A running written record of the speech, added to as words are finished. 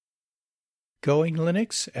Going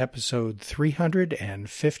Linux, episode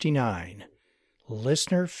 359,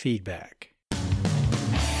 Listener Feedback.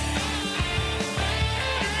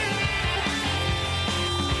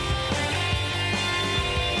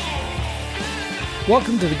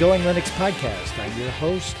 Welcome to the Going Linux podcast. I'm your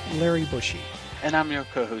host, Larry Bushy. And I'm your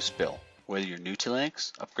co-host, Bill. Whether you're new to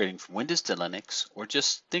Linux, upgrading from Windows to Linux, or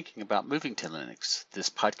just thinking about moving to Linux,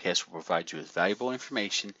 this podcast will provide you with valuable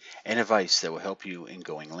information and advice that will help you in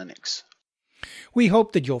Going Linux. We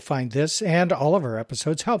hope that you'll find this and all of our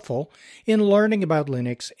episodes helpful in learning about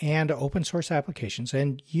Linux and open source applications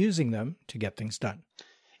and using them to get things done.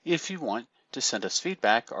 If you want to send us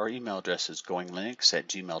feedback, our email address is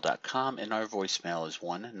goinglinux@gmail.com and our voicemail is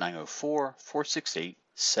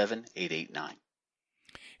 1-904-468-7889.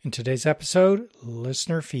 In today's episode,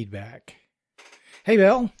 listener feedback. Hey,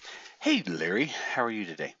 Bill. Hey, Larry. How are you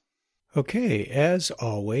today? Okay, as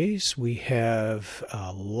always, we have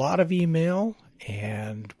a lot of email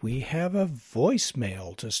and we have a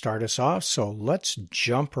voicemail to start us off, so let's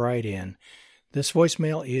jump right in. This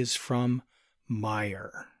voicemail is from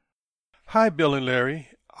Meyer. Hi, Bill and Larry.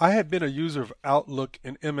 I have been a user of Outlook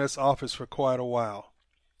and MS Office for quite a while.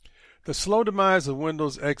 The slow demise of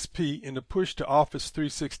Windows XP and the push to Office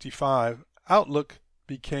 365, Outlook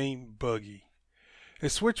became buggy. A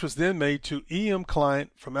switch was then made to EM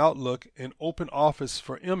Client from Outlook and OpenOffice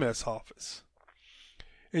for MS Office.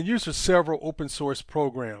 It uses several open source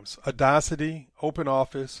programs: Audacity,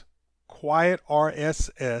 OpenOffice,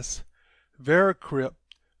 QuietRSS, VeraCrypt,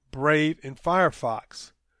 Brave, and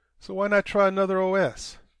Firefox. So why not try another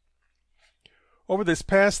OS? Over this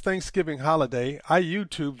past Thanksgiving holiday, I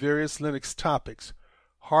YouTubed various Linux topics: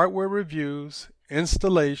 hardware reviews,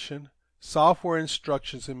 installation, software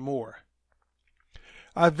instructions, and more.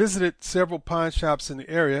 I visited several pawn shops in the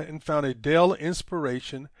area and found a Dell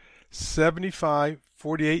Inspiration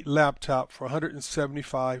 7548 laptop for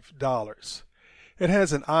 $175. It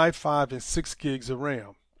has an i5 and 6 gigs of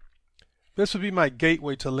RAM. This would be my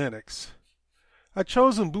gateway to Linux. I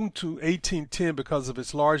chose Ubuntu 18.10 because of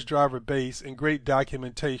its large driver base and great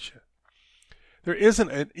documentation. There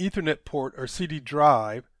isn't an Ethernet port or CD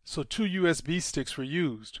drive, so two USB sticks were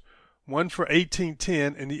used, one for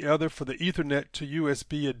 18.10 and the other for the Ethernet to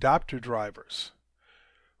USB adapter drivers.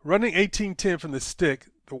 Running 18.10 from the stick,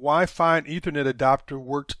 the Wi-Fi and Ethernet adapter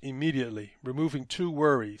worked immediately, removing two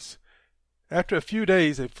worries. After a few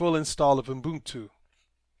days, a full install of Ubuntu.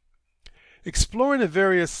 Exploring the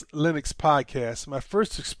various Linux podcasts, my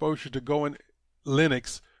first exposure to Going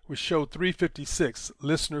Linux was show 356,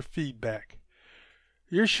 Listener Feedback.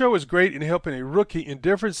 Your show is great in helping a rookie in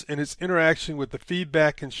difference in its interaction with the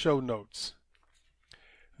feedback and show notes.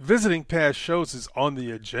 Visiting past shows is on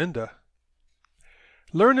the agenda.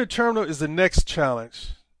 Learn the terminal is the next challenge.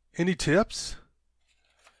 Any tips?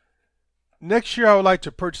 Next year I would like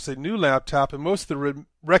to purchase a new laptop, and most of the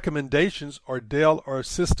recommendations are Dell or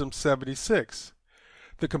System 76.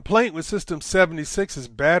 The complaint with System 76 is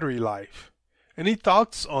battery life. Any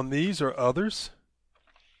thoughts on these or others?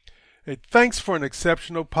 Hey, thanks for an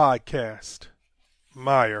exceptional podcast.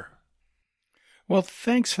 Meyer. Well,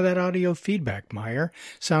 thanks for that audio feedback, Meyer.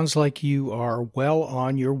 Sounds like you are well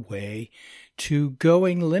on your way to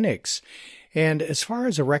Going Linux. And as far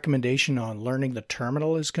as a recommendation on learning the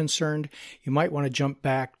terminal is concerned, you might want to jump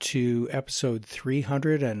back to episode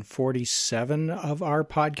 347 of our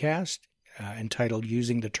podcast, entitled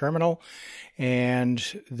Using the Terminal.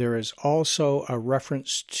 And there is also a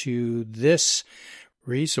reference to this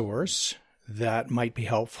resource that might be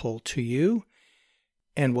helpful to you.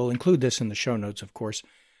 And we'll include this in the show notes, of course.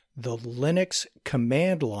 The Linux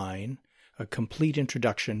Command Line, A Complete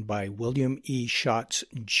Introduction by William E. Schatz,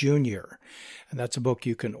 Jr. And that's a book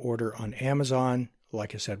you can order on Amazon.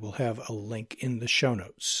 Like I said, we'll have a link in the show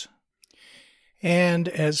notes. And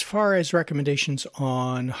as far as recommendations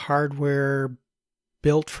on hardware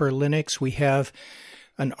built for Linux, we have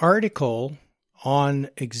an article on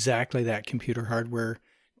exactly that: computer hardware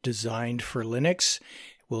designed for Linux.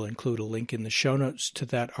 We'll include a link in the show notes to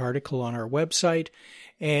that article on our website.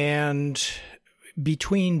 And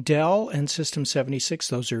between Dell and System 76,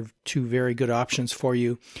 those are two very good options for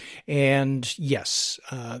you. And yes,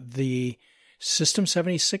 the System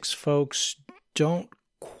 76 folks don't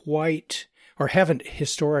quite, or haven't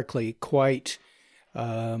historically quite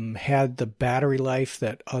had the battery life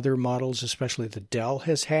that other models, especially the Dell,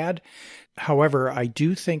 has had. However, I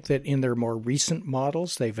do think that in their more recent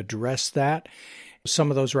models, they've addressed that.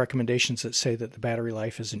 Some of those recommendations that say that the battery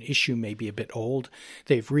life is an issue may be a bit old.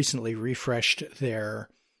 They've recently refreshed their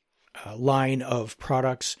line of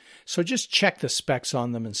products. So just check the specs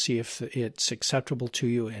on them and see if it's acceptable to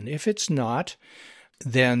you. And if it's not,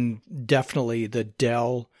 then definitely the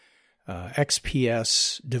Dell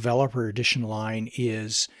XPS Developer Edition line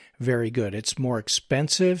is very good. It's more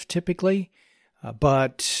expensive typically,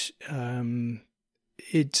 but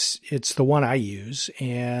it's the one I use,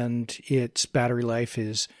 and its battery life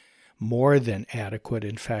is more than adequate.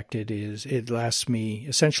 In fact, it lasts me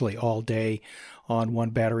essentially all day on one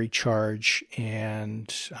battery charge,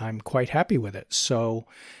 and I'm quite happy with it. So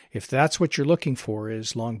if that's what you're looking for,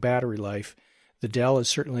 is long battery life, the Dell is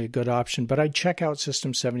certainly a good option, but I'd check out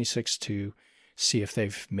System 76 to see if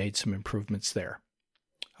they've made some improvements there.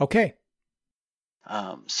 Okay.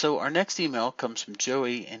 So our next email comes from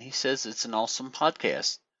Joey, and he says it's an awesome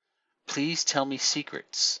podcast. Please tell me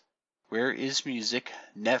secrets. Where is music,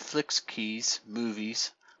 Netflix keys,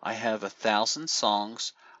 movies? I have 1,000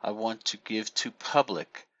 songs I want to give to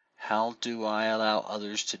public. How do I allow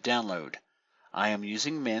others to download? I am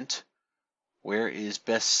using Mint. Where is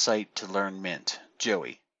best site to learn Mint?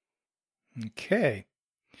 Joey. Okay.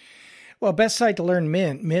 Well, best site to learn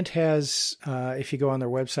Mint. Mint has, if you go on their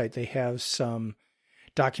website, they have some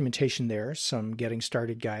documentation there, some getting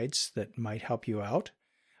started guides that might help you out.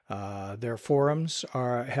 Their forums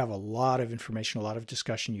have a lot of information, a lot of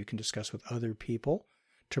discussion you can discuss with other people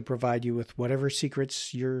to provide you with whatever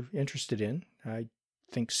secrets you're interested in. I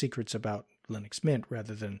think secrets about Linux Mint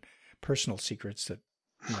rather than personal secrets that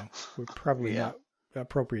were probably not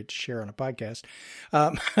appropriate to share on a podcast.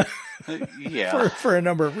 For a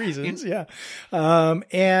number of reasons.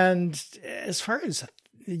 And as far as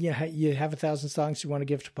you have 1,000 songs you want to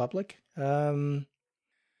give to public,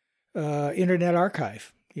 Internet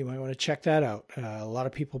Archive. You might want to check that out. A lot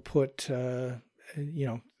of people put,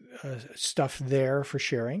 stuff there for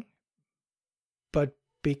sharing. But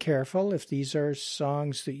be careful. If these are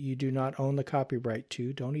songs that you do not own the copyright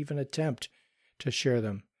to, don't even attempt to share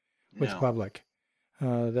them with the public.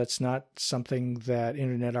 That's not something that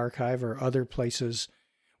Internet Archive or other places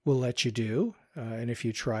will let you do. And if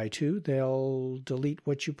you try to, they'll delete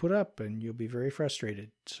what you put up, and you'll be very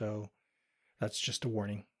frustrated. So that's just a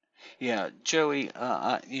warning. Yeah, Joey,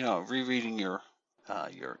 rereading your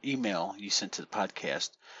email you sent to the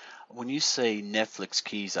podcast, when you say Netflix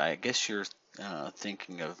keys, I guess you're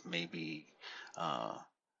thinking of maybe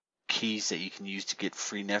keys that you can use to get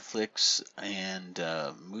free Netflix and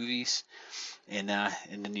movies. And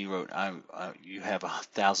then you wrote, you have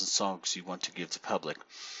 1,000 songs you want to give to public.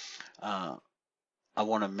 I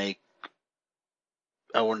want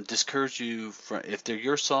to discourage you from, if they're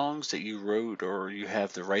your songs that you wrote or you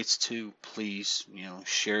have the rights to, please,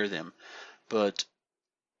 share them. But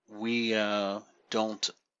we don't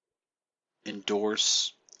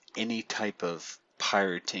endorse any type of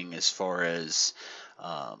pirating as far as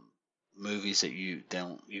movies that you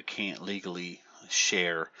can't legally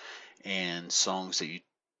share and songs that you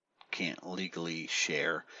can't legally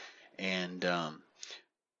share. And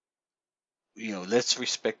let's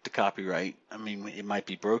respect the copyright. I mean, it might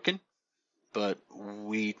be broken, but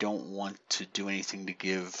we don't want to do anything to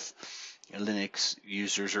give Linux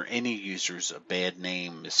users or any users a bad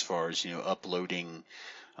name as far as, uploading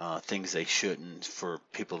things they shouldn't for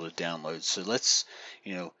people to download. So let's,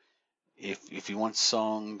 if you want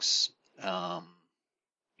songs,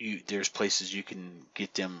 there's places you can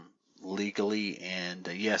get them legally, and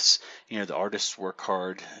yes, the artists work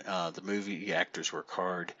hard, the movie actors work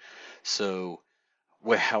hard. So,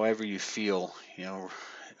 however you feel,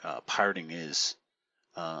 pirating is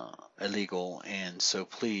illegal, and so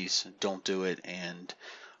please don't do it. And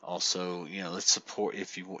also, let's support,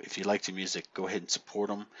 if you like the music, go ahead and support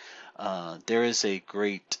them. There is a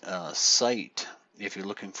great site if you're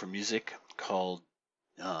looking for music called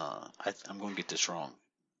I'm going to get this wrong.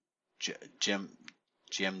 Jamendo.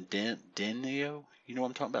 You know what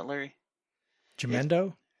I'm talking about, Larry?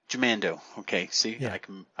 Jamendo? Jamendo. Okay, see, yeah.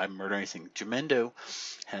 I murder anything. Jamendo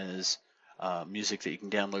has music that you can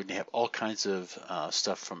download, and they have all kinds of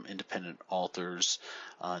stuff from independent authors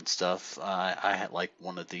and stuff. I had like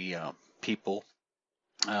one of the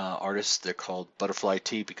artists. They're called Butterfly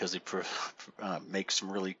Tea because they make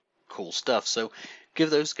some really cool stuff. So give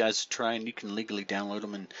those guys a try, and you can legally download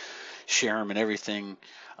them and share them and everything.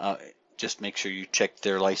 Just make sure you check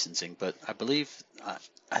their licensing. But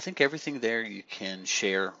I think everything there you can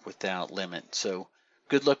share without limit. So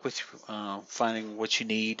good luck with finding what you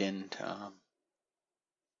need, and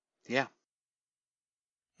yeah.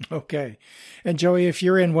 Okay. And Joey, if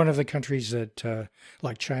you're in one of the countries that,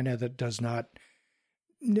 like China, that does not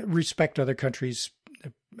respect other countries'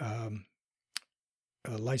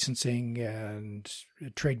 licensing and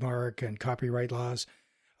trademark and copyright laws,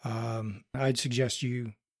 I'd suggest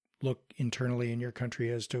you look internally in your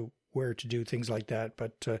country as to where to do things like that,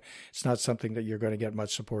 but it's not something that you're going to get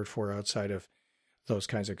much support for outside of those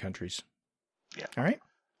kinds of countries. Yeah. All right.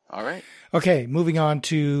 All right. Okay, moving on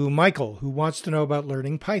to Michael, who wants to know about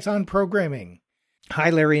learning Python programming. Hi,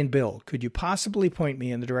 Larry and Bill. Could you possibly point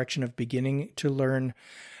me in the direction of beginning to learn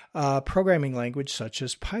a programming language such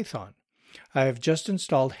as Python? I have just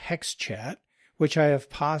installed HexChat, which I have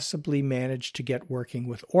possibly managed to get working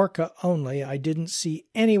with Orca only. I didn't see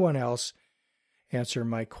anyone else answer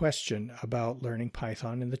my question about learning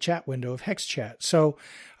Python in the chat window of HexChat. So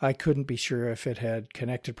I couldn't be sure if it had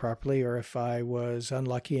connected properly or if I was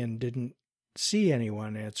unlucky and didn't see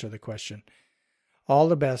anyone answer the question. All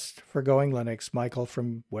the best for Going Linux, Michael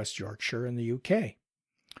from West Yorkshire in the UK.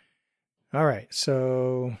 All right,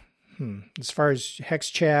 so as far as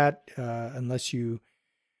HexChat, unless you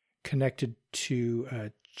connected to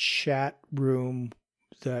a chat room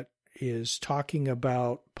that is talking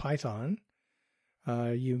about Python,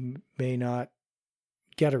 you may not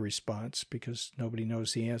get a response because nobody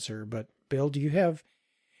knows the answer. But Bill, do you have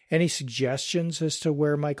any suggestions as to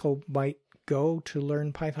where Michael might go to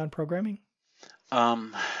learn Python programming?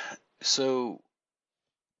 So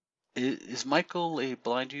is Michael a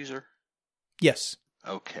blind user? Yes.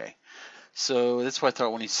 Okay. So that's what I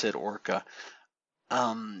thought when he said Orca.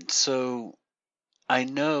 So I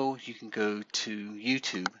know you can go to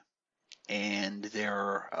YouTube and there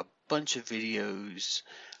are a bunch of videos.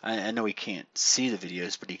 I know he can't see the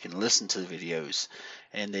videos, but he can listen to the videos.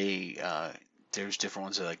 And there's different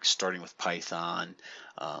ones that like starting with Python,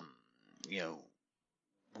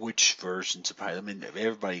 which versions of Python. I mean,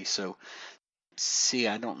 everybody. So, see,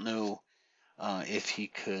 I don't know if he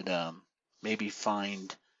could maybe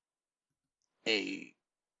find a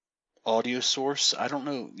audio source. I don't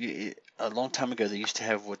know. A long time ago, they used to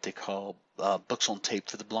have what they call books on tape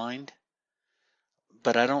for the blind,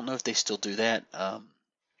 but I don't know if they still do that.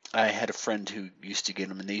 I had a friend who used to get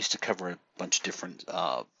them, and they used to cover a bunch of different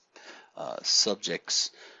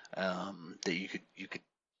subjects that you could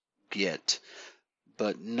get.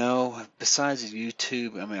 But no, besides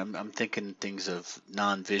YouTube, I mean, I'm thinking things of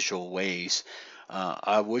non-visual ways.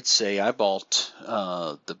 I would say I bought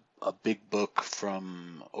a big book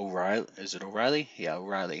from O'Reilly. Is it O'Reilly? Yeah,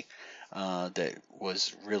 O'Reilly. That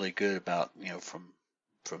was really good about from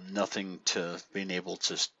nothing to being able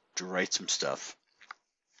to write some stuff.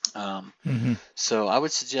 So I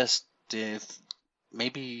would suggest if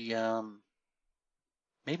maybe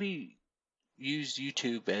use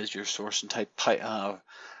YouTube as your source and type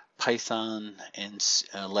Python and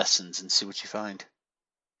lessons and see what you find.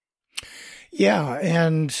 Yeah,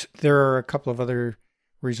 and there are a couple of other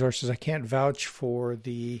resources. I can't vouch for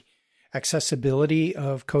the accessibility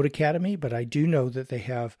of Codecademy, but I do know that they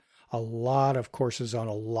have a lot of courses on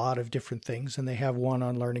a lot of different things, and they have one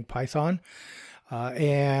on learning Python.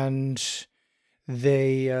 And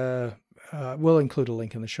they will include a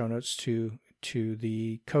link in the show notes to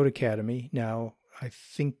the Codecademy. Now, I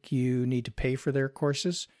think you need to pay for their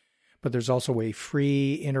courses, but there's also a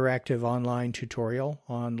free interactive online tutorial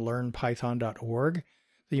on learnpython.org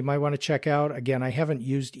that you might want to check out. Again, I haven't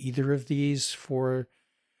used either of these for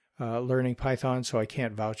learning Python, so I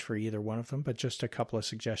can't vouch for either one of them, but just a couple of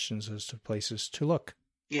suggestions as to places to look.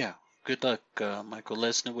 Yeah, good luck, Michael. Let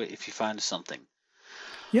us know if you find something.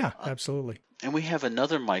 Yeah, absolutely. And we have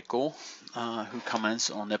another Michael who comments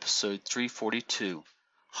on episode 342.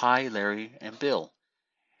 Hi, Larry and Bill.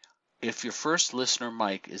 If your first listener,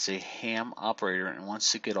 Mike, is a ham operator and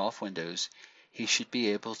wants to get off Windows, he should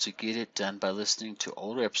be able to get it done by listening to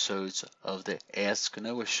older episodes of the Ask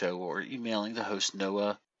Noah show or emailing the host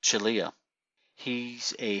Noah Chilia.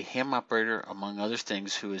 He's a ham operator, among other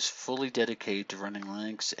things, who is fully dedicated to running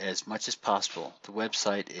Linux as much as possible. The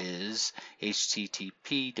website is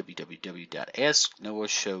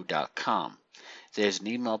http://www.asknoahshow.com. There's an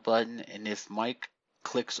email button, and if Mike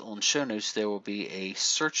clicks on show notes, there will be a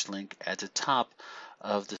search link at the top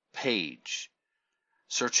of the page.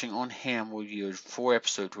 Searching on ham will yield 4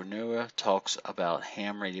 episodes where Noah talks about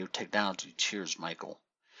ham radio technology. Cheers, Michael.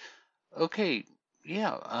 Okay,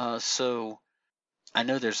 yeah, so I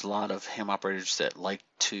know there's a lot of ham operators that like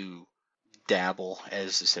to dabble,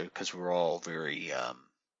 as they say, because we're all very,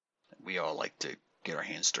 we all like to get our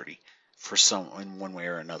hands dirty for some in one way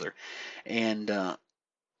or another. And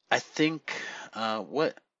I think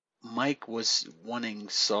what Mike was wanting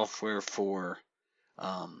software for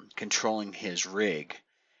controlling his rig,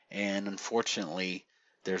 and unfortunately,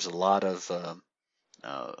 there's a lot of the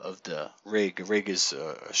rig. A rig is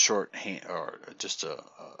a shorthand or just a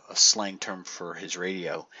slang term for his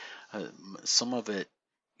radio. Some of it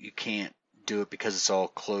you can't do it because it's all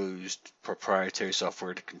closed proprietary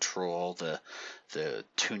software to control all the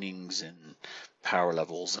tunings and power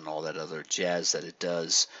levels and all that other jazz that it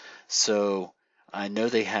does. So I know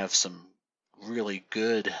they have some really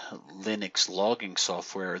good Linux logging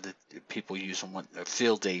software that people use on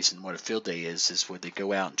field days. And what a field day is where they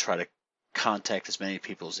go out and try to contact as many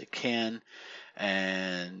people as they can,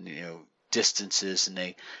 and distances, and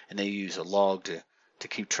they use a log to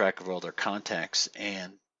keep track of all their contacts.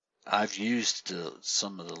 And I've used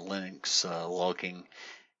some of the Linux logging.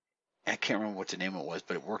 I can't remember what the name of it was,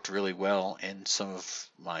 but it worked really well, and some of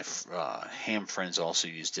my ham friends also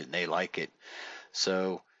used it, and they like it.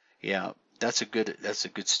 So yeah, that's a good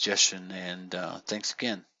suggestion, and thanks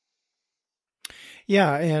again.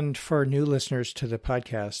 Yeah, and for new listeners to the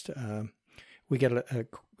podcast, we get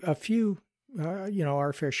a few,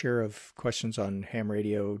 our fair share of questions on ham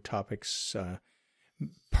radio topics,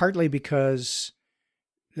 partly because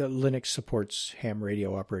Linux supports ham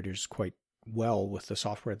radio operators quite well with the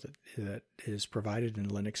software that is provided in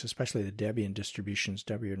Linux, especially the Debian distributions,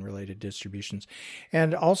 Debian-related distributions,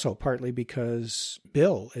 and also partly because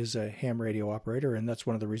Bill is a ham radio operator, and that's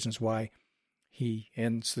one of the reasons why he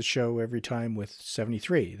ends the show every time with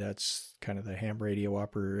 73. That's kind of the ham radio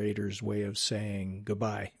operator's way of saying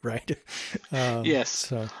goodbye, right? Yes.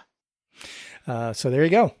 So there you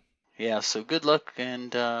go. Yeah, so good luck,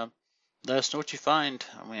 and let us know what you find.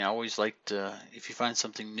 I mean, I always like if you find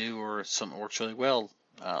something new or something works really well,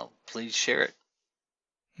 please share it.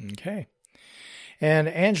 Okay. And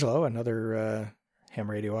Angelo, another ham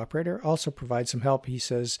radio operator, also provides some help. He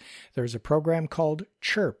says there's a program called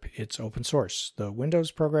Chirp. It's open source. The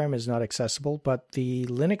Windows program is not accessible, but the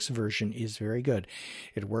Linux version is very good.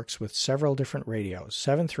 It works with several different radios,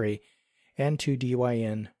 7.3 and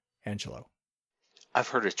 2DYN. Angelo. I've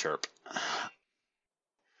heard of Chirp.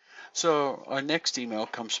 So our next email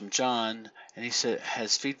comes from John, and he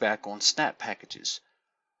has feedback on Snap packages.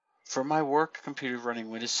 For my work computer running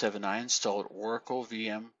Windows 7, I installed Oracle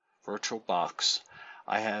VM VirtualBox.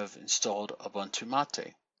 I have installed Ubuntu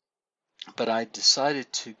Mate, but I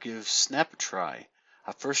decided to give Snap a try.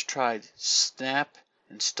 I first tried Snap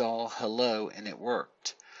install hello, and it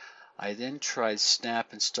worked. I then tried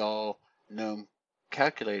Snap install GNOME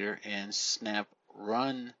calculator and Snap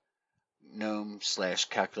run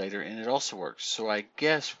GNOME/calculator, and it also works. So I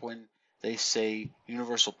guess when they say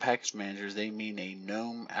Universal Package Manager, they mean a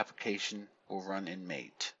GNOME application will run in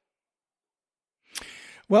Mate.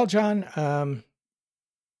 Well, John,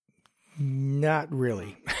 not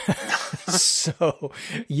really. So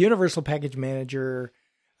Universal Package Manager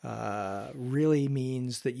really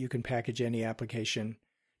means that you can package any application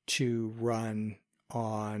to run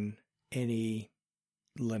on any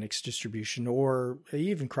Linux distribution or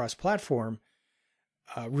even cross-platform,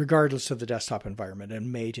 regardless of the desktop environment.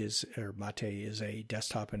 And Mate is a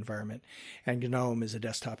desktop environment, and GNOME is a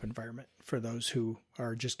desktop environment for those who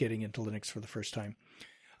are just getting into Linux for the first time.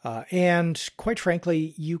 And quite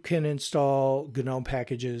frankly, you can install GNOME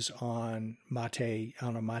packages on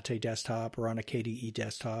a Mate desktop or on a KDE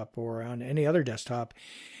desktop or on any other desktop,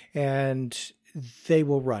 and they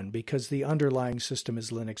will run because the underlying system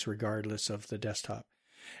is Linux regardless of the desktop.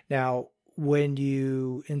 Now, when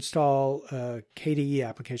you install a KDE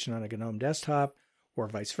application on a GNOME desktop or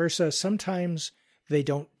vice versa, sometimes they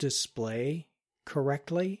don't display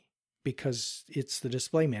correctly because it's the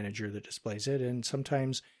display manager that displays it. And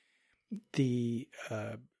sometimes the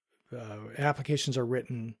applications are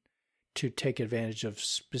written to take advantage of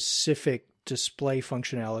specific display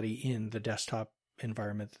functionality in the desktop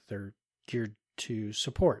environment that they're geared to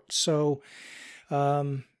support. So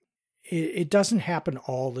it doesn't happen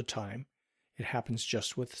all the time. It happens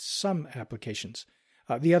just with some applications.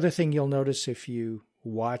 The other thing you'll notice if you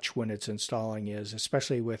watch when it's installing is,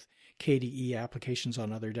 especially with KDE applications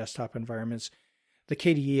on other desktop environments, the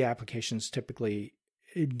KDE applications typically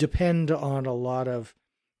depend on a lot of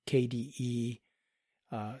KDE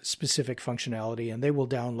specific functionality, and they will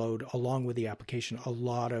download along with the application a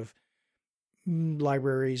lot of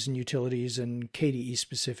libraries and utilities and KDE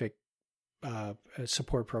specific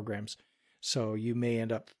support programs. So you may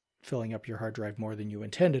end up filling up your hard drive more than you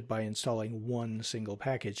intended by installing one single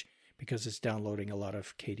package because it's downloading a lot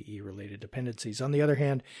of KDE related dependencies. On the other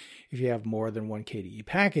hand, if you have more than one KDE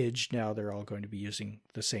package, now they're all going to be using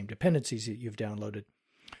the same dependencies that you've downloaded.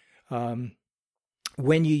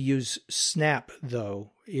 When you use Snap,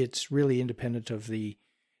 though, it's really independent of the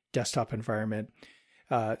desktop environment.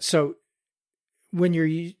 So when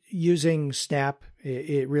you're using Snap,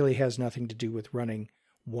 it really has nothing to do with running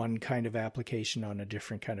one kind of application on a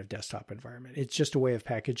different kind of desktop environment. It's just a way of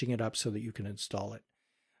packaging it up so that you can install it.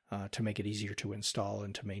 to make it easier to install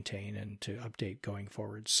and to maintain and to update going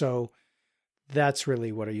forward. So that's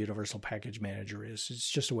really what a universal package manager is. It's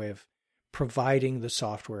just a way of providing the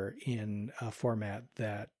software in a format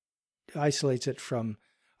that isolates it from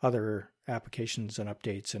other applications and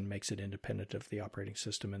updates and makes it independent of the operating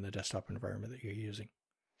system and the desktop environment that you're using.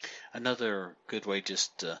 Another good way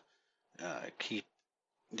just to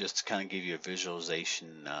kind of give you a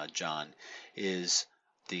visualization, John, is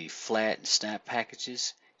the flat and snap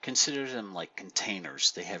packages. Consider them like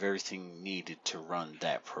containers. They have everything needed to run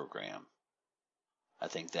that program. I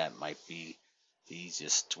think that might be the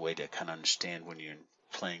easiest way to kind of understand when you're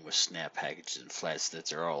playing with snap packages and flats, that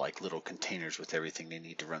they're all like little containers with everything they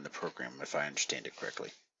need to run the program, if I understand it correctly.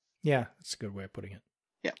 Yeah, that's a good way of putting it.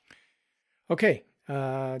 Yeah. Okay,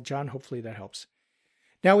 John, hopefully that helps.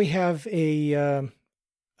 Now we have an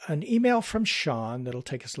email from Sean that'll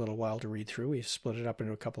take us a little while to read through. We've split it up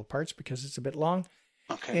into a couple of parts because it's a bit long.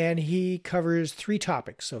 Okay. And he covers 3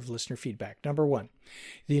 topics of listener feedback. Number 1,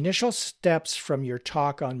 the initial steps from your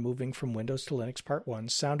talk on moving from Windows to Linux Part 1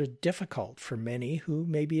 sounded difficult for many who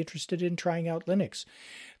may be interested in trying out Linux.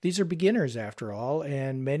 These are beginners after all,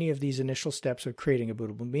 and many of these initial steps of creating a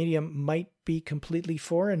bootable medium might be completely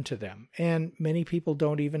foreign to them. And many people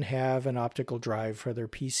don't even have an optical drive for their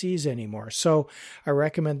PCs anymore. So I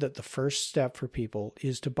recommend that the first step for people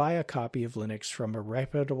is to buy a copy of Linux from a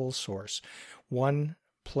reputable source. One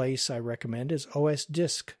place I recommend is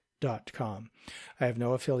osdisk.com. I have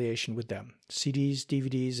no affiliation with them. CDs,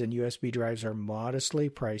 DVDs, and USB drives are modestly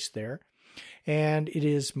priced there, and it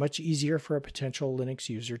is much easier for a potential Linux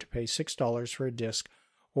user to pay $6 for a disk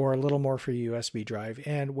or a little more for a USB drive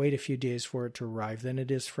and wait a few days for it to arrive than it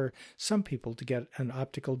is for some people to get an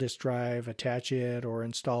optical disk drive, attach it, or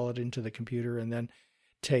install it into the computer and then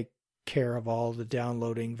take care of all the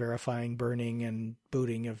downloading, verifying, burning, and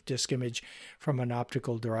booting of disk image from an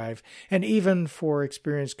optical drive. And even for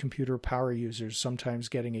experienced computer power users, sometimes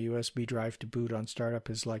getting a USB drive to boot on startup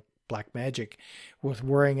is like black magic, with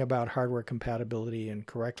worrying about hardware compatibility and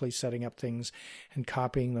correctly setting up things and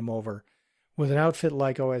copying them over. With an outfit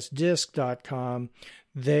like osdisk.com,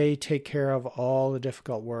 they take care of all the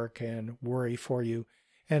difficult work and worry for you.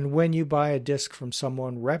 And when you buy a disk from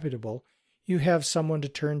someone reputable, you have someone to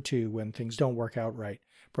turn to when things don't work out right.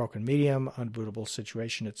 Broken medium, unbootable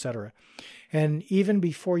situation, etc. And even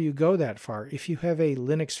before you go that far, if you have a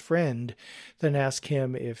Linux friend, then ask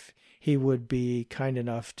him if he would be kind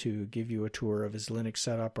enough to give you a tour of his Linux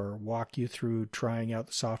setup or walk you through trying out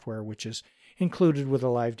the software, which is included with a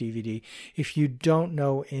live DVD. If you don't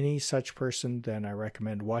know any such person, then I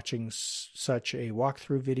recommend watching such a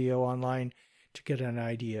walkthrough video online to get an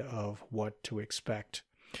idea of what to expect.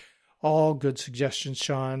 All good suggestions,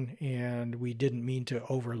 Sean, and we didn't mean to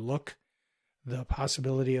overlook the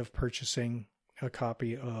possibility of purchasing a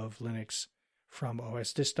copy of Linux from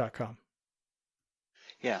osdisk.com.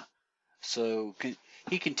 Yeah. So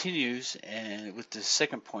he continues, and with the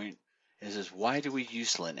second point is why do we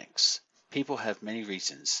use Linux? People have many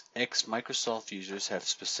reasons. Ex-Microsoft users have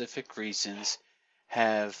specific reasons.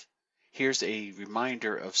 Here's a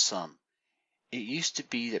reminder of some. It used to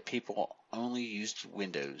be that people only used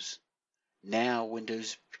Windows. Now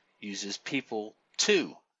Windows uses people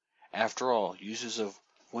too. After all, users of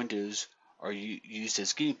Windows are used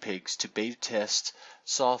as guinea pigs to beta test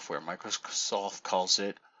software. Microsoft calls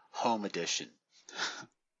it Home Edition.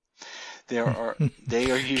 They are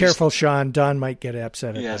used. Careful, Sean. Don might get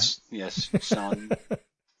upset at that. Yes, Sean.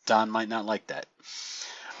 Don might not like that.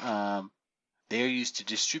 They are used to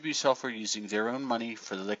distribute software using their own money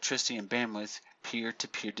for the electricity and bandwidth,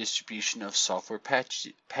 peer-to-peer distribution of software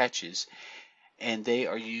patches, and they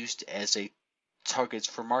are used as targets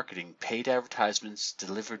for marketing, paid advertisements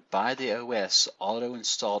delivered by the OS,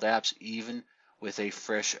 auto-installed apps, even with a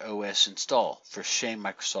fresh OS install. For shame,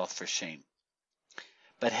 Microsoft, for shame.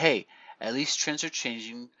 But hey, at least trends are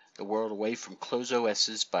changing the world away from closed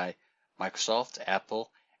OSs by Microsoft, Apple,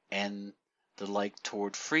 and the like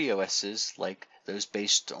toward free OSs like those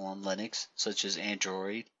based on Linux, such as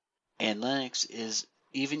Android. And Linux is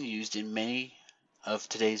even used in many of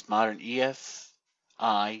today's modern EFI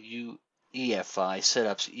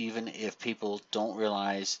setups, even if people don't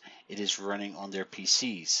realize it is running on their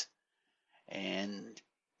PCs. And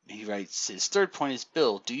he writes, his third point is,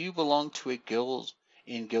 Bill, do you belong to a guild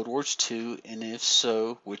in Guild Wars 2, and if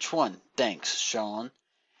so, which one? Thanks, Sean,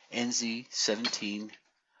 NZ17,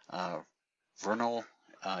 Vernal,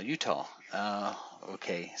 Utah.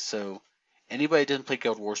 Okay, so anybody that doesn't play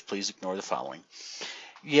Guild Wars, please ignore the following.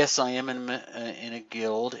 Yes, I am in a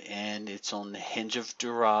guild, and it's on the Hinge of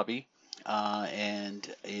Darabi,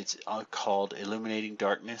 and it's called Illuminating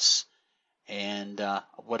Darkness, And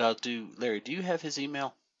what I'll do, Larry, do you have his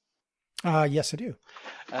email? Yes, I do.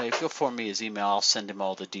 If you'll forward me his email, I'll send him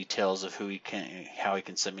all the details of how he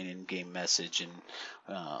can send me an in-game message, and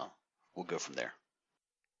we'll go from there.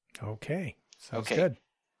 Okay, sounds Okay. good.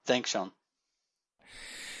 Thanks, Sean.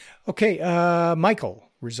 Okay,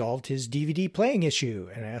 Michael resolved his DVD playing issue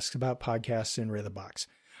and asks about podcasts in Rhythmbox.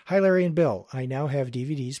 Hi, Larry and Bill. I now have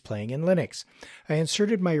DVDs playing in Linux. I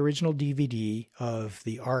inserted my original DVD of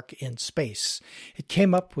The Ark in Space. It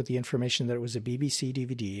came up with the information that it was a BBC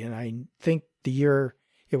DVD, and I think the year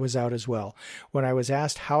it was out as well. When I was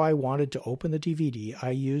asked how I wanted to open the DVD, I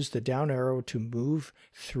used the down arrow to move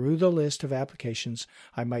through the list of applications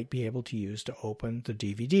I might be able to use to open the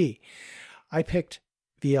DVD. I picked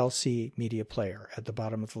VLC Media Player at the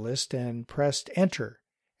bottom of the list and pressed Enter,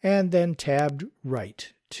 and then tabbed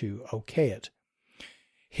right to OK it.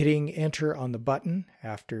 Hitting Enter on the button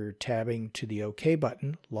after tabbing to the OK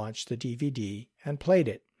button launched the DVD and played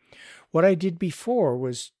it. What I did before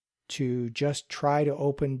was to just try to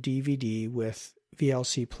open DVD with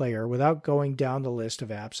VLC Player without going down the list of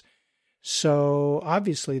apps. So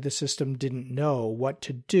obviously the system didn't know what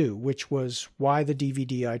to do, which was why the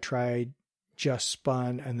DVD I tried just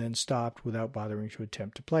spun and then stopped without bothering to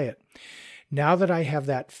attempt to play it. Now that I have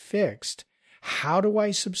that fixed, how do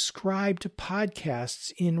I subscribe to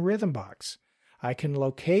podcasts in Rhythmbox? I can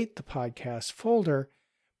locate the podcast folder,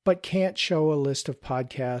 but can't show a list of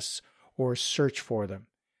podcasts or search for them.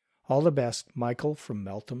 All the best, Michael from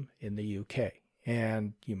Meltham in the UK.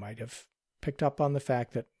 And you might have picked up on the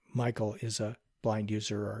fact that Michael is a blind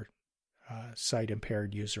user or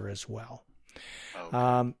sight-impaired user as well.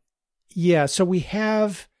 Okay. Yeah, so we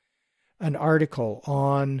have an article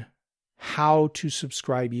on how to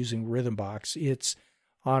subscribe using Rhythmbox. It's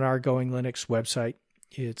on our Going Linux website.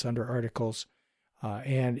 It's under articles.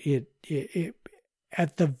 And it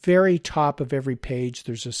at the very top of every page,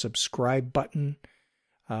 there's a subscribe button.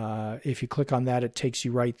 If you click on that, it takes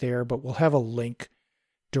you right there. But we'll have a link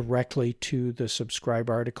directly to the subscribe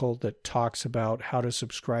article that talks about how to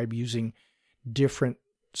subscribe using different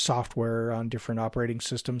software on different operating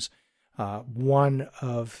systems. One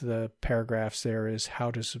of the paragraphs there is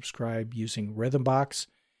how to subscribe using Rhythmbox.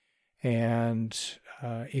 And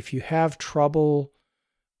if you have trouble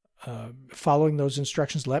following those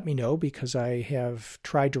instructions, let me know, because I have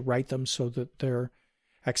tried to write them so that they're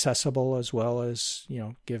accessible, as well as,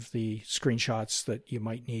 give the screenshots that you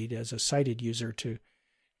might need as a sighted user to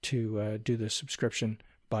do the subscription.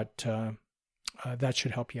 But that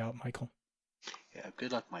should help you out, Michael. Yeah,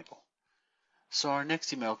 good luck, Michael. So our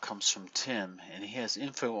next email comes from Tim, and he has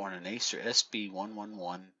info on an Acer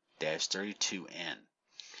SB111-32N.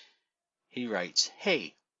 He writes,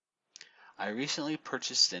 "Hey, I recently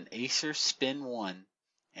purchased an Acer Spin 1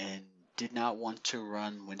 and did not want to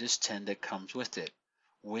run Windows 10 that comes with it.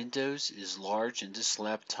 Windows is large and this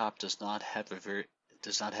laptop does not have very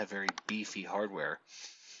beefy hardware.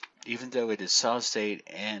 Even though it is solid state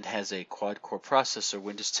and has a quad-core processor,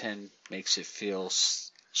 Windows 10 makes it feel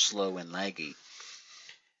slow and laggy.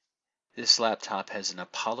 This laptop has an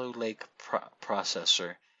Apollo Lake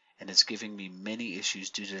processor and is giving me many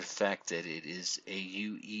issues due to the fact that it is a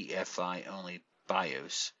UEFI only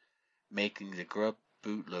BIOS, making the Grub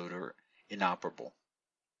bootloader inoperable.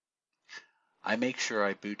 I make sure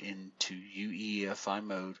I boot into UEFI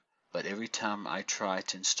mode, but every time I try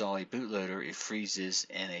to install a bootloader, it freezes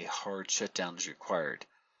and a hard shutdown is required.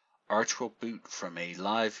 Arch will boot from a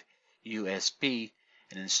live USB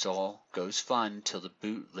and install goes fine until the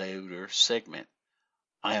bootloader segment.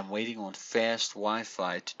 I am waiting on fast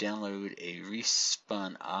Wi-Fi to download a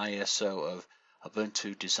respun ISO of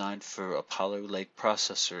Ubuntu designed for Apollo Lake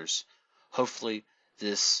processors. Hopefully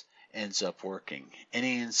this ends up working.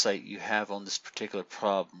 Any insight you have on this particular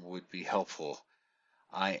problem would be helpful.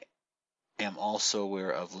 I am also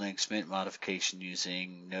aware of Linux Mint modification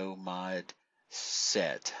using NoMod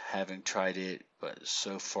set, having tried it, but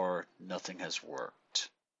so far nothing has worked."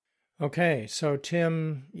 Okay, so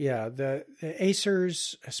Tim, the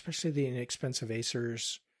Acers, especially the inexpensive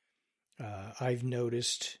Acers, I've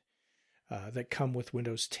noticed that come with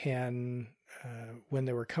Windows 10. When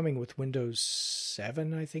they were coming with Windows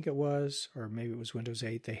 7, I think it was, or maybe it was Windows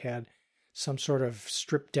 8, they had some sort of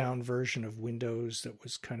stripped down version of Windows that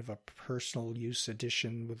was kind of a personal use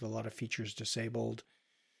edition with a lot of features disabled.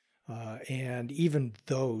 And even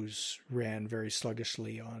those ran very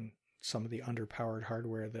sluggishly on some of the underpowered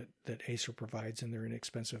hardware that Acer provides in their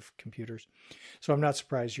inexpensive computers. So I'm not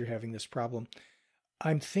surprised you're having this problem.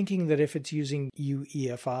 I'm thinking that if it's using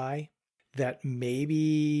UEFI, that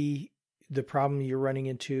maybe the problem you're running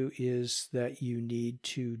into is that you need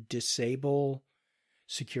to disable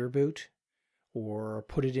Secure Boot. or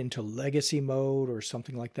put it into legacy mode or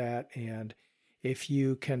something like that. And if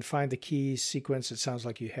you can find the key sequence, it sounds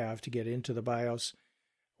like you have to get into the BIOS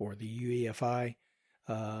or the UEFI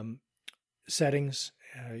settings.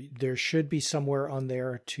 There should be somewhere on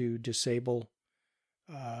there to disable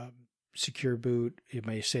secure boot. It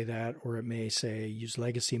may say that, or it may say use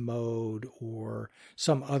legacy mode, or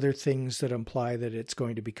some other things that imply that it's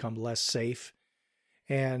going to become less safe.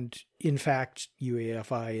 And in fact,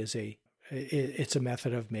 UEFI it's a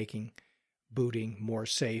method of making booting more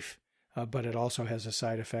safe, but it also has a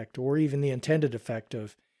side effect, or even the intended effect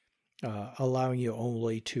of allowing you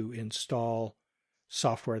only to install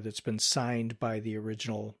software that's been signed by the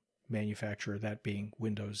original manufacturer, that being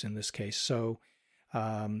Windows in this case. So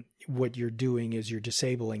what you're doing is you're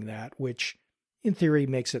disabling that, which in theory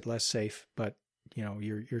makes it less safe, but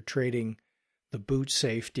you're trading the boot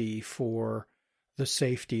safety for the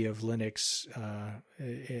safety of Linux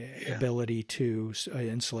ability to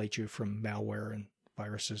insulate you from malware and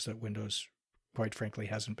viruses that Windows, quite frankly,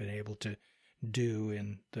 hasn't been able to do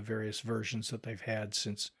in the various versions that they've had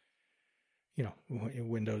since,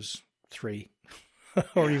 Windows 3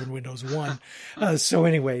 or even Windows 1. So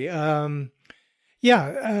anyway,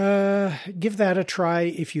 give that a try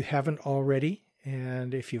if you haven't already.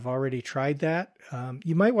 And if you've already tried that,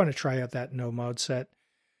 you might want to try out that no mod set,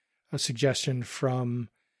 a suggestion from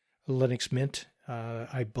Linux Mint.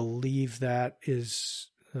 I believe that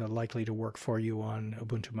is likely to work for you on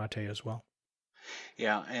Ubuntu Mate as well.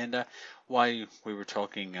 Yeah, and while we were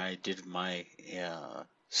talking, I did my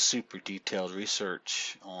super detailed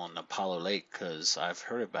research on Apollo Lake because I've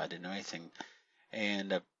heard about it, didn't know anything.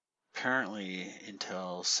 And apparently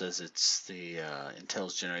Intel says it's the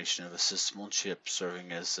Intel's generation of a system on chip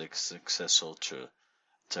serving as a successor to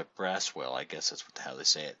Braswell, I guess that's how they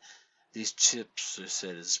say it. These chips are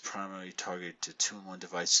said as primarily targeted to two-in-one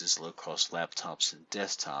devices, low-cost laptops and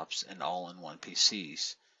desktops, and all-in-one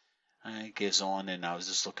PCs. It gives on, and I was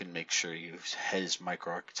just looking to make sure you had his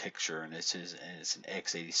microarchitecture, and it's an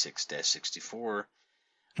x86-64,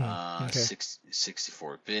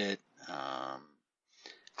 64-bit.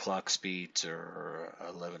 Clock speeds are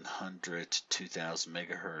 1100 to 2000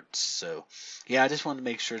 megahertz. So, yeah, I just wanted to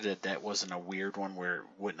make sure that wasn't a weird one where it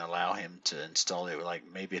wouldn't allow him to install it. Like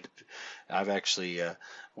maybe I've actually had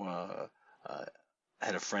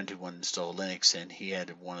a friend who wanted to install Linux, and he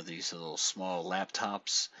had one of these little small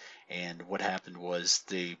laptops. And what happened was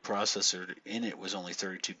the processor in it was only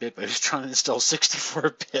 32-bit, but he was trying to install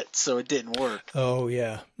 64-bit, so it didn't work. Oh,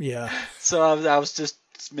 yeah. So I was just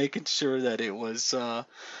making sure that it was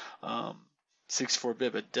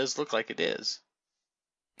 64-bit, but it does look like it is.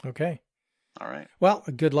 Okay. All right. Well,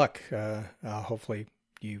 good luck. Hopefully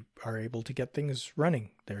you are able to get things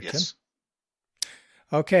running there, yes. Tim.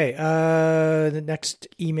 Okay. The next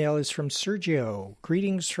email is from Sergio.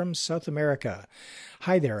 Greetings from South America.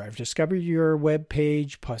 Hi there. I've discovered your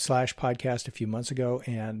webpage /podcast a few months ago,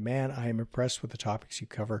 and man, I am impressed with the topics you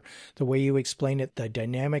cover. The way you explain it, the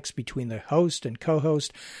dynamics between the host and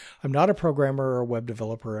co-host. I'm not a programmer or a web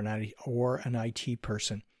developer or an IT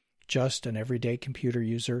person, just an everyday computer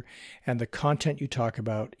user, and the content you talk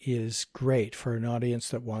about is great for an audience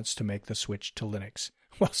that wants to make the switch to Linux.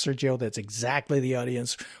 Well, Sergio, that's exactly the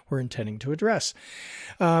audience we're intending to address.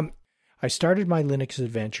 I started my Linux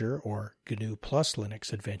adventure, or GNU Plus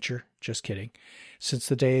Linux adventure, just kidding, since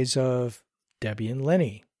the days of Debian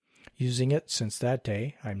Lenny. Using it since that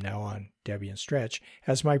day, I'm now on Debian Stretch,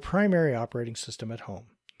 as my primary operating system at home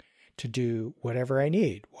to do whatever I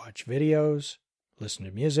need, watch videos, listen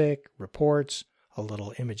to music, reports, a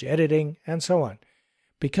little image editing, and so on.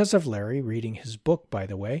 Because of Larry reading his book, by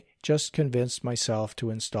the way, just convinced myself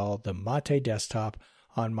to install the Mate desktop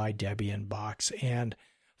on my Debian box, and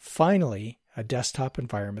finally, a desktop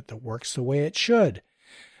environment that works the way it should.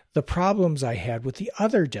 The problems I had with the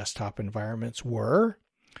other desktop environments were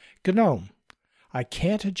GNOME. I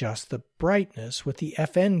can't adjust the brightness with the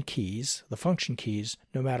FN keys, the function keys,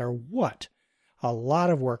 no matter what. A lot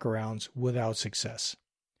of workarounds without success.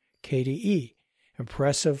 KDE.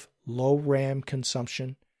 Impressive low RAM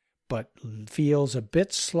consumption, but feels a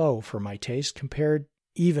bit slow for my taste compared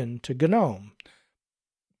even to GNOME.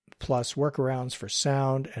 Plus workarounds for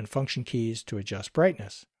sound and function keys to adjust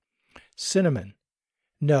brightness. Cinnamon.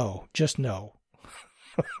 No, just no.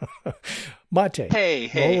 Mate.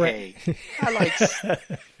 Hey. I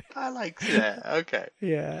like that. Okay.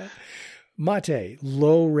 Yeah. Mate.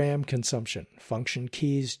 Low RAM consumption. Function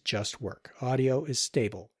keys just work. Audio is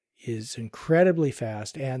stable. Is incredibly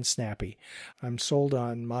fast and snappy. I'm sold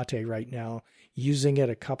on Mate right now, using it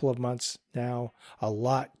a couple of months now, a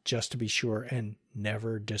lot just to be sure, and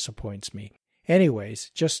never disappoints me.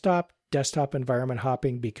 Anyways, just stop desktop environment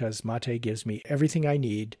hopping because Mate gives me everything I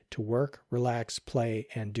need to work, relax, play,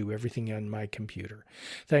 and do everything on my computer.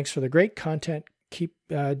 Thanks for the great content. Keep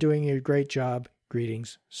doing your great job.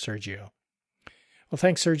 Greetings, Sergio. Well,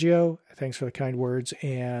 thanks, Sergio. Thanks for the kind words.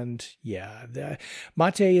 And yeah,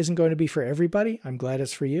 Mate isn't going to be for everybody. I'm glad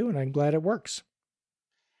it's for you, and I'm glad it works.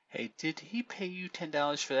 Hey, did he pay you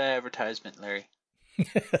 $10 for that advertisement, Larry?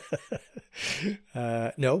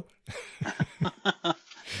 No.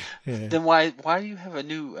 Yeah. Then why do you have a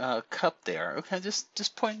new cup there? Okay,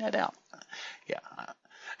 just point that out. Yeah,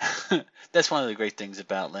 that's one of the great things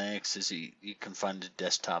about Linux is you can find a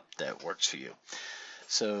desktop that works for you.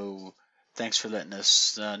 So thanks for letting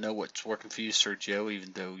us know what's working for you, Sergio,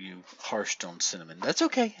 even though you harshed on Cinnamon. That's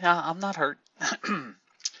okay. I'm not hurt.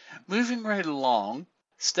 Moving right along,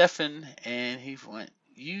 Stefan, and he went,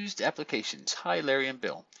 used applications. Hi, Larry and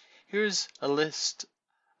Bill. Here's a list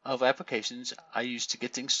of applications I use to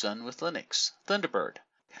get things done with Linux. Thunderbird.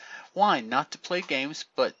 Why? Not to play games,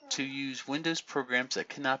 but to use Windows programs that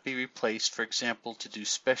cannot be replaced, for example, to do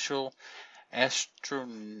special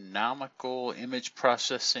astronomical image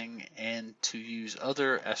processing and to use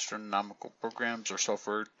other astronomical programs or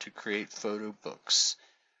software to create photo books.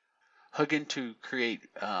 Huggin to create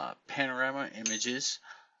panorama images.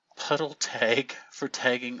 Puddle Tag for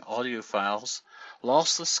tagging audio files.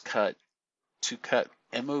 Lossless Cut to cut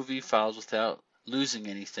MOV files without losing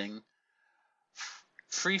anything.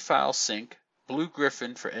 Free File Sync. Blue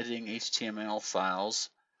Griffin for editing HTML files.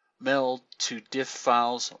 Meld to diff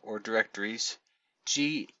files or directories.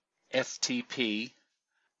 GFTP.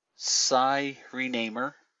 Psi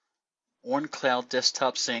Renamer. OnCloud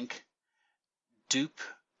Desktop Sync. Dupe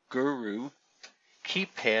Guru.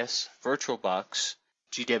 KeePass. VirtualBox.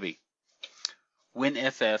 GW.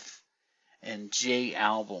 WinFF. And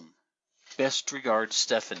JAlbum. Best regards,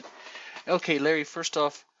 Stefan. Okay, Larry, first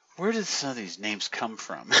off, where did some of these names come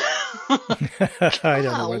from? I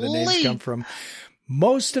don't know where the names come from.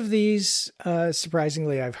 Most of these,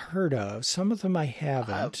 surprisingly, I've heard of. Some of them I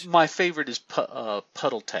haven't. My favorite is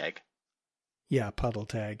Puddle Tag. Yeah, Puddle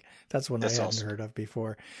Tag. That's one I hadn't heard of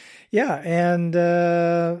before. Yeah, and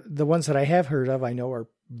the ones that I have heard of I know are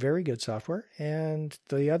very good software, and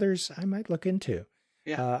the others I might look into.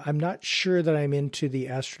 Yeah. I'm not sure that I'm into the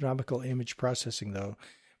astronomical image processing, though.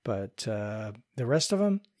 But the rest of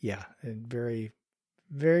them, yeah, very,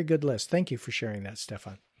 very good list. Thank you for sharing that,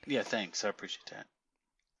 Stefan. Yeah, thanks. I appreciate that.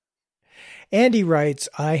 Andy writes,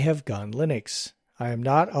 I have gone Linux. I am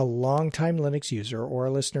not a longtime Linux user or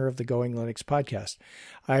a listener of the Going Linux podcast.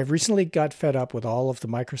 I have recently got fed up with all of the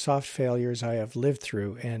Microsoft failures I have lived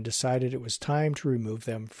through and decided it was time to remove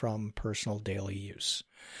them from personal daily use.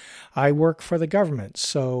 I work for the government,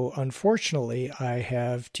 so unfortunately I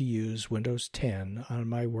have to use Windows 10 on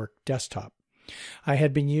my work desktop. I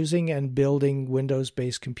had been using and building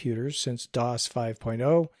Windows-based computers since DOS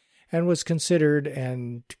 5.0 and was considered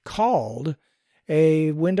and called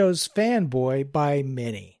a Windows fanboy by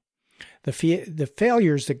many. The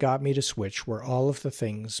failures that got me to switch were all of the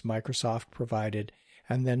things Microsoft provided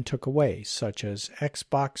and then took away, such as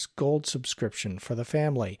Xbox Gold subscription for the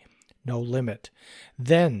family, no limit.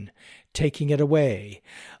 Then, taking it away,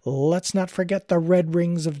 let's not forget the red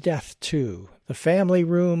rings of death, too. The family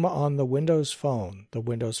room on the Windows Phone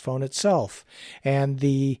itself, and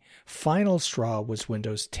the final straw was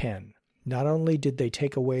Windows 10. Not only did they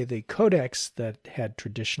take away the codecs that had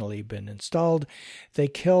traditionally been installed, they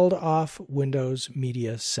killed off Windows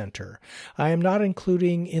Media Center. I am not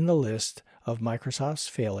including in the list of Microsoft's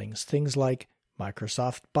failings things like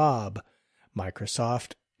Microsoft Bob,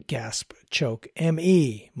 Microsoft Gasp Choke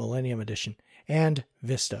ME, Millennium Edition, and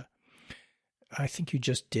Vista. I think you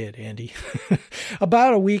just did, Andy.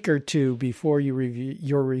 About a week or two before your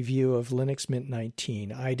review of Linux Mint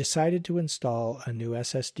 19, I decided to install a new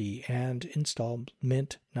SSD and install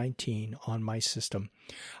Mint 19 on my system.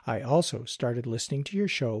 I also started listening to your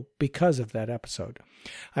show because of that episode.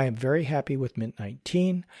 I am very happy with Mint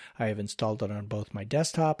 19. I have installed it on both my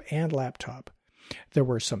desktop and laptop. There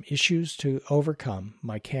were some issues to overcome.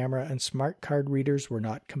 My camera and smart card readers were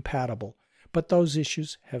not compatible, but those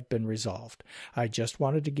issues have been resolved. I just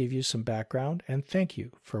wanted to give you some background and thank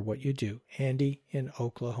you for what you do. Andy in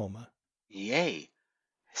Oklahoma. Yay.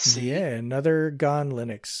 See? Yeah, another Gone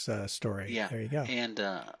Linux story. Yeah. There you go. And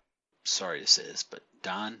sorry to say this, but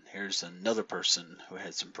Don, here's another person who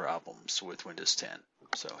had some problems with Windows 10.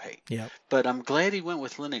 So, hey. Yeah. But I'm glad he went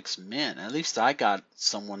with Linux Mint. At least I got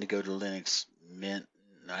someone to go to Linux Mint.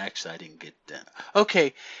 Actually, I didn't get that.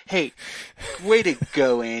 Okay. Hey, way to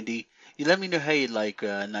go, Andy. You let me know how you like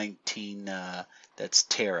 19, that's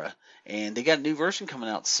Terra. And they got a new version coming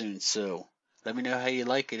out soon, so Let me know how you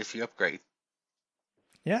like it if you upgrade.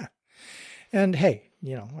 Yeah. And hey,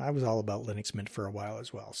 I was all about Linux Mint for a while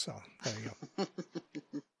as well. So there you go.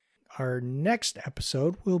 Our next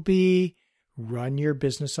episode will be Run Your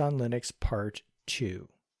Business on Linux Part 2.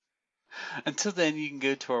 Until then, you can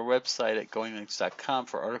go to our website at goinglinux.com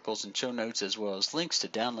for articles and show notes, as well as links to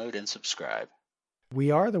download and subscribe.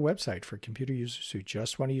 We are the website for computer users who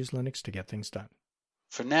just want to use Linux to get things done.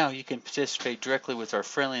 For now, you can participate directly with our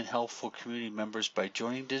friendly and helpful community members by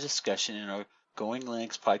joining the discussion in our Going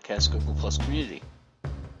Linux Podcast Google Plus community.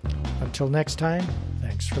 Until next time,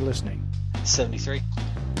 thanks for listening. 73.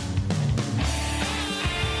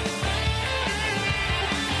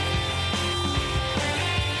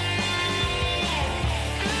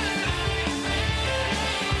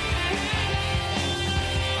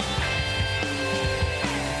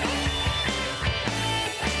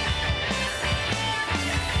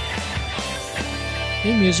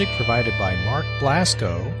 Theme music provided by Mark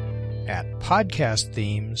Blasco at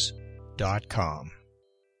podcastthemes.com.